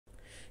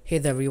Hey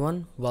there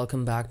everyone,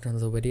 welcome back to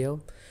another video.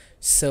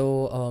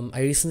 I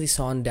recently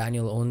saw on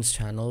Daniel Owen's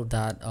channel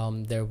that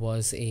there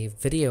was a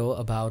video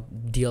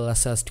about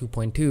DLSS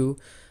 2.2,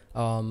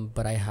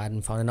 but I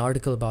hadn't found an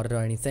article about it or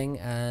anything,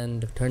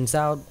 and turns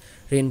out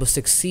Rainbow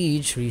Six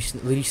Siege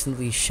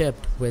recently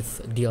shipped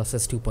with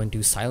DLSS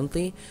 2.2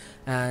 silently,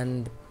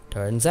 and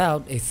turns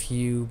out if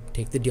you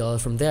take the DLSS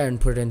from there and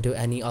put it into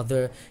any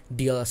other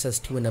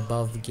DLSS 2 and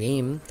above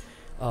game,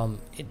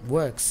 it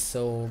works.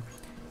 So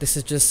this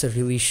is just a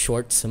really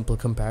short, simple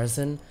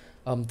comparison.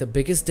 The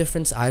biggest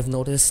difference I've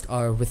noticed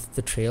are with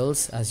the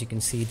trails. As you can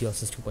see,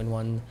 DLSS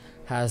 2.1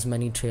 has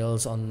many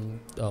trails on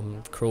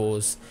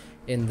crows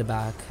in the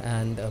back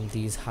and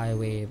these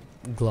highway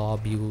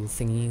globule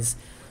thingies,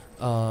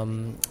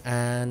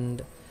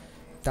 and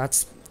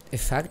that's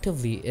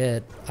effectively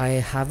it. I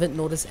haven't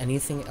noticed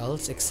anything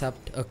else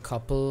except a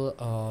couple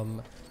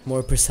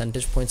more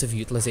percentage points of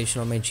utilization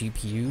on my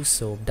GPU.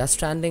 So Death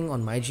Stranding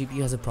on my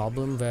GPU has a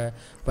problem where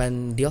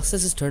when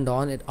DLSS is turned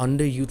on, it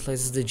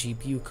underutilizes the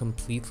GPU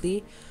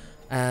completely,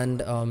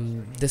 and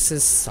this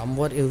is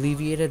somewhat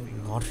alleviated,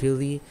 not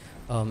really.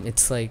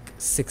 It's like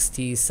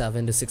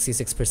 67 to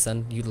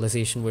 66%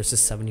 utilization versus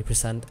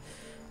 70%.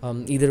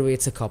 Either way,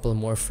 it's a couple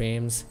more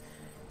frames.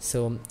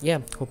 So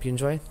yeah, hope you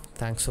enjoy.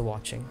 Thanks for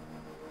watching.